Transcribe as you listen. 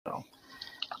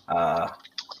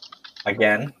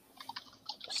Again,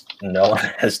 no one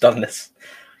has done this.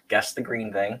 Guess the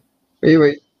green thing.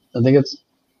 Wait. I think it's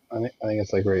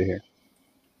like right here.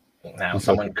 Now,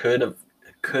 someone could have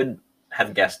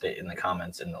guessed it in the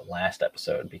comments in the last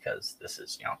episode because this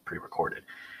is pre-recorded.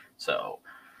 So,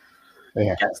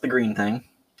 guess the green thing.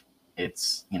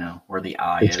 It's where the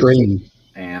eye is. It's green.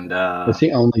 And it's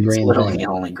the only green literally thing. the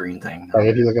only green thing. Like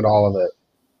if you look at all of it,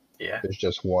 there's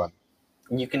just one.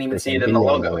 You can even see it in the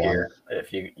logo here.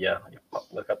 If you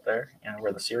look up there,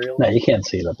 where the cereal. No, you can't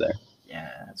see it up there.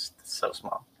 Yeah, it's so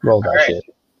small. Roll that shit.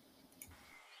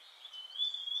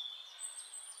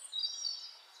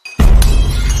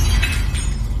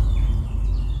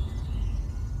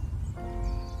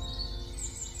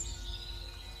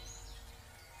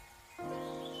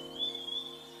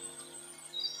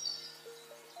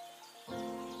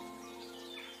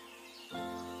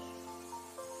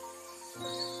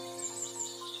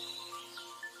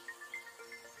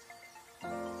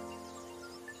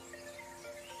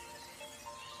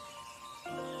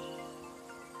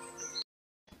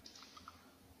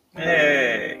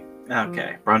 Hey!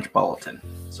 Okay, Brunch Bulletin.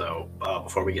 So,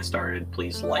 before we get started,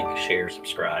 please like, share,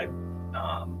 subscribe.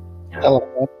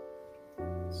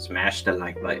 Smash the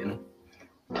like button.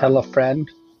 Tell a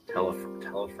friend. Tell a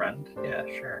friend. Yeah,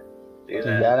 sure. Do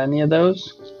that. You got any of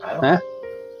those? I don't.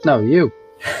 No, you.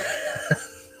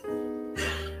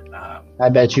 I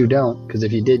bet you don't, because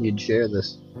if you did, you'd share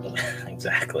this.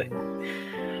 Exactly.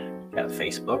 You got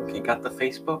Facebook. You got the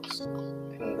Facebooks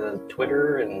and the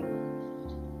Twitter and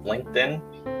LinkedIn.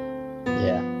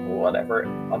 Yeah. Whatever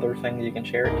other things you can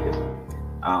share it to.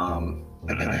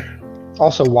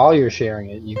 Also, while you're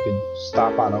sharing it, you could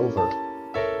stop on over.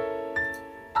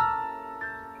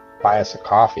 Buy us a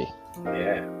coffee.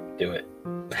 Yeah, do it.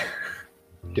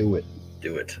 Do it.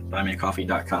 Do it.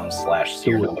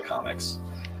 buymeacoffee.com/SearNovaComics.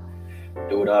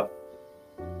 Do it up.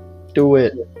 Do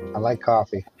it. I like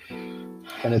coffee.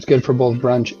 And it's good for both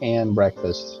brunch and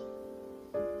breakfast.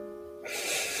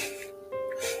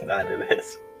 That it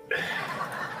is.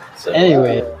 So,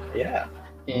 anyway,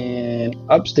 in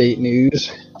upstate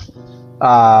news,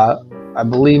 I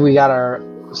believe we got our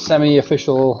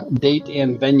semi-official date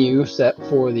and venue set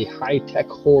for the high-tech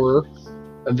horror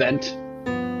event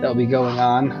that'll be going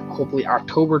on hopefully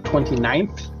October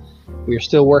 29th. We're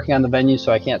still working on the venue,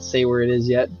 so I can't say where it is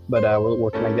yet, but we're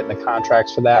working on getting the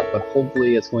contracts for that. But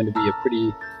hopefully it's going to be a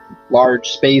pretty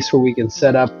large space where we can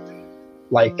set up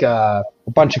like a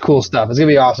bunch of cool stuff. It's going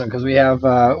to be awesome because we have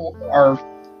our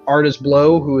artist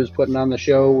Blow, who is putting on the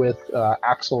show with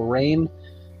Axel Rain,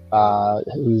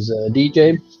 who's a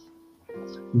DJ.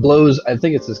 Blow's, I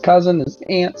think it's his cousin, his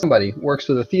aunt, somebody works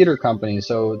with a theater company.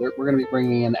 So we're going to be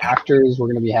bringing in actors. We're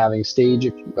going to be having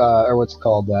stage, or what's it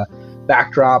called,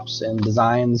 backdrops and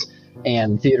designs.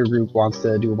 And the theater group wants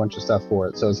to do a bunch of stuff for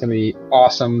it. So it's going to be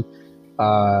awesome.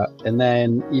 And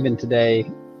then even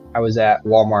today, I was at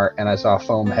Walmart and I saw a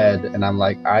foam head, and I'm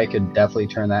like, I could definitely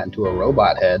turn that into a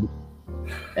robot head.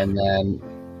 And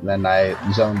then I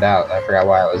zoned out. I forgot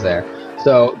why I was there.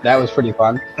 So that was pretty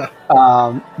fun.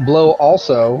 Blow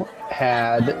also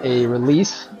had a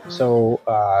release. So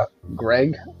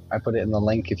Greg, I put it in the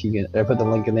link. If you get, I put the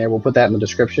link in there. We'll put that in the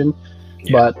description.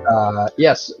 Yeah. But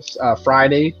yes,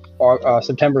 Friday,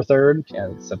 September 3rd.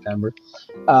 Yeah, it's September.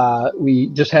 We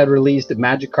just had released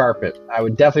Magic Carpet. I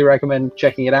would definitely recommend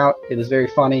checking it out. It is very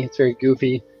funny. It's very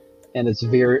goofy, and it's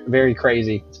very, very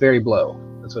crazy. It's very Blow.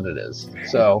 That's what it is.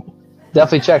 So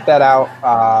definitely check that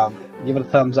out. Give it a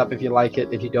thumbs up if you like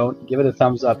it. If you don't, give it a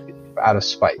thumbs up out of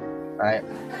spite. All right?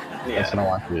 Yeah. That's what I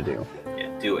want you to do.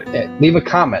 Yeah, do it. Yeah, leave a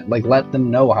comment. Like, let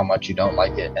them know how much you don't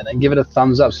like it, and then give it a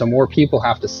thumbs up so more people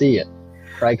have to see it.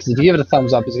 Right? Because if you give it a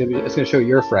thumbs up, it's gonna show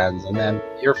your friends, and then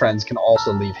your friends can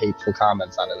also leave hateful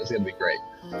comments on it. It's gonna be great.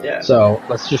 Yeah. So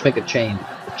let's just make a chain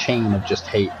of just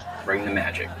hate. Bring the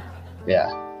magic.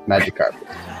 Yeah, Magic Carpet.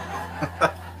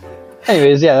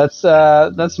 Anyways, yeah,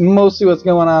 that's mostly what's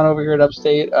going on over here at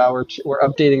Upstate. We're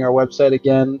updating our website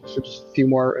again for just a few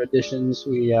more additions.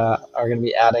 We are going to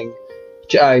be adding.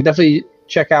 Definitely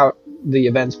check out the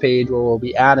events page where we'll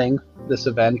be adding this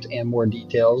event and more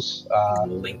details.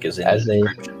 The link is in the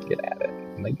description. Get added.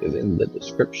 Link is in the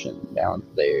description down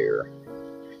there,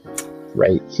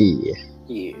 right here.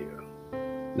 Yeah.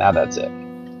 Now that's it.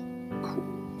 Cool.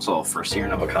 So for Sierra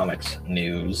Nova Comics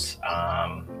news,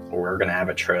 we're going to have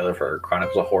a trailer for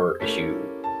Chronicles of Horror issue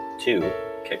 2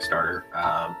 Kickstarter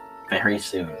very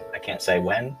soon. I can't say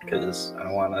when because I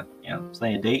don't want to,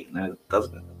 say a date and it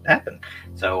doesn't happen.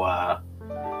 So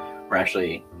we're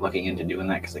actually looking into doing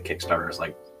that because the Kickstarter is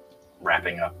like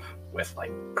wrapping up with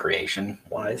like creation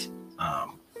wise.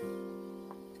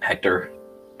 Hector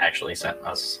actually sent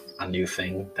us a new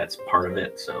thing that's part of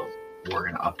it. So we're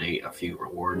going to update a few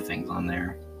reward things on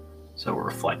there. So it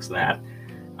reflects that.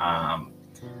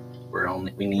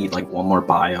 We need like one more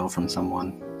bio from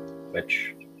someone,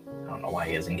 which I don't know why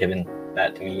he hasn't given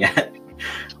that to me yet.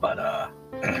 But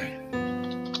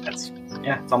it's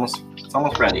almost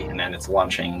ready, and then it's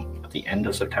launching at the end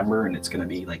of September, and it's going to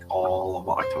be like all of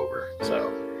October.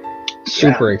 So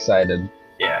super excited.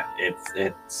 Yeah,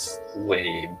 it's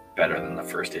way better than the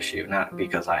first issue. Not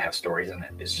because I have stories in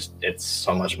it. It's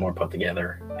so much more put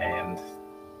together, and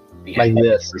the like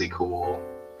this, pretty cool.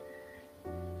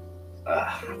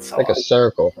 It's like a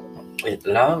circle.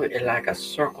 Love is like a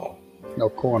circle. No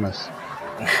corners.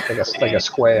 Like a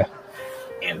square.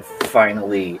 And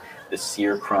finally, the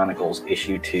Seer Chronicles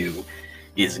issue 2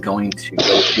 is going to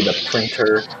go to the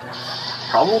printer.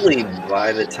 Probably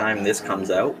by the time this comes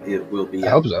out, it will be. I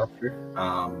hope so.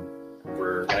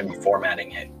 We're going to be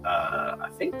formatting it, I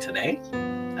think today,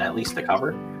 at least the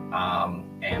cover.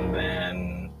 And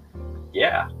then,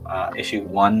 issue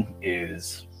 1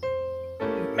 is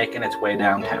making its way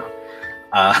downtown.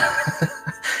 I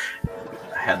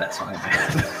had that song in my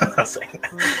head. I was saying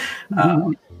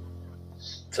that.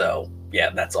 So, yeah,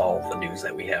 that's all the news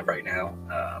that we have right now.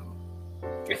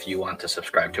 If you want to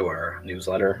subscribe to our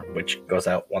newsletter, which goes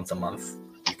out once a month,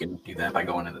 you can do that by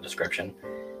going in the description.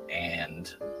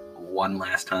 And one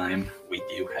last time, we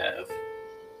do have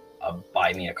a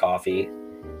Buy Me a Coffee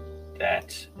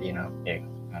that,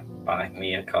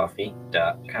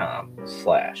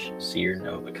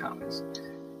 buymeacoffee.com/SeerNovaComics.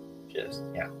 Just,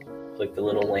 click the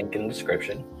little link in the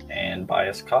description and buy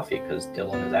us coffee because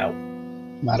Dylan is out.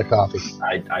 Not a coffee.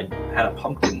 I had a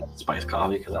pumpkin spice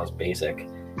coffee because I was basic.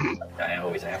 I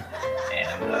always am.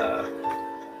 And,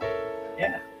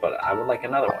 but I would like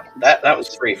another one. That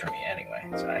was free for me anyway,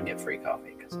 so I get free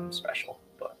coffee because I'm special.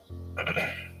 But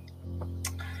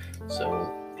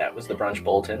so that was the Brunch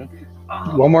Bulletin.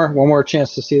 One more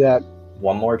chance to see that.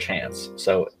 One more chance.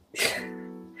 So,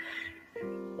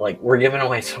 we're giving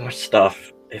away so much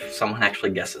stuff. If someone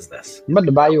actually guesses this, I'm about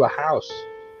to buy you a house.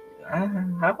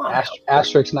 I want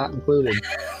asterisk not included.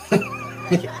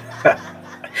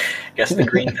 Guess the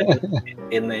green thing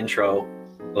in the intro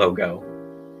logo.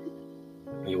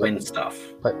 You win stuff.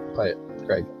 Play it,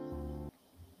 Greg.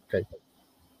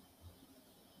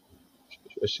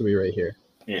 It should be right here.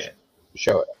 Yeah.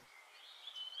 Show it.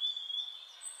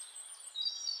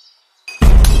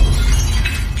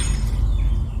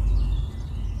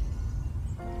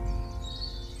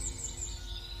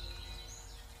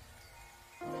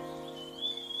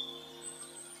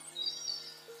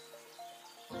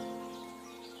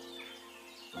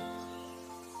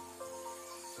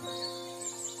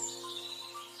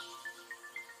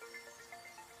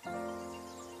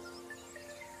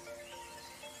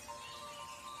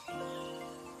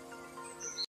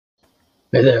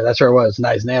 Right there, that's where it was.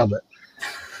 Nice, nailed it.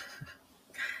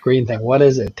 Green thing, what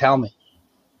is it? Tell me.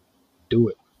 Do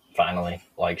it.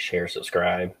 Like, share,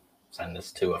 subscribe. Send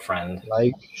this to a friend.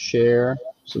 Like, share,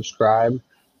 subscribe.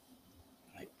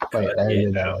 Wait, I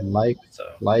did that one.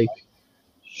 Like,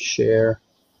 share,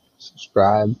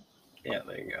 subscribe. Yeah,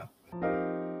 there you go.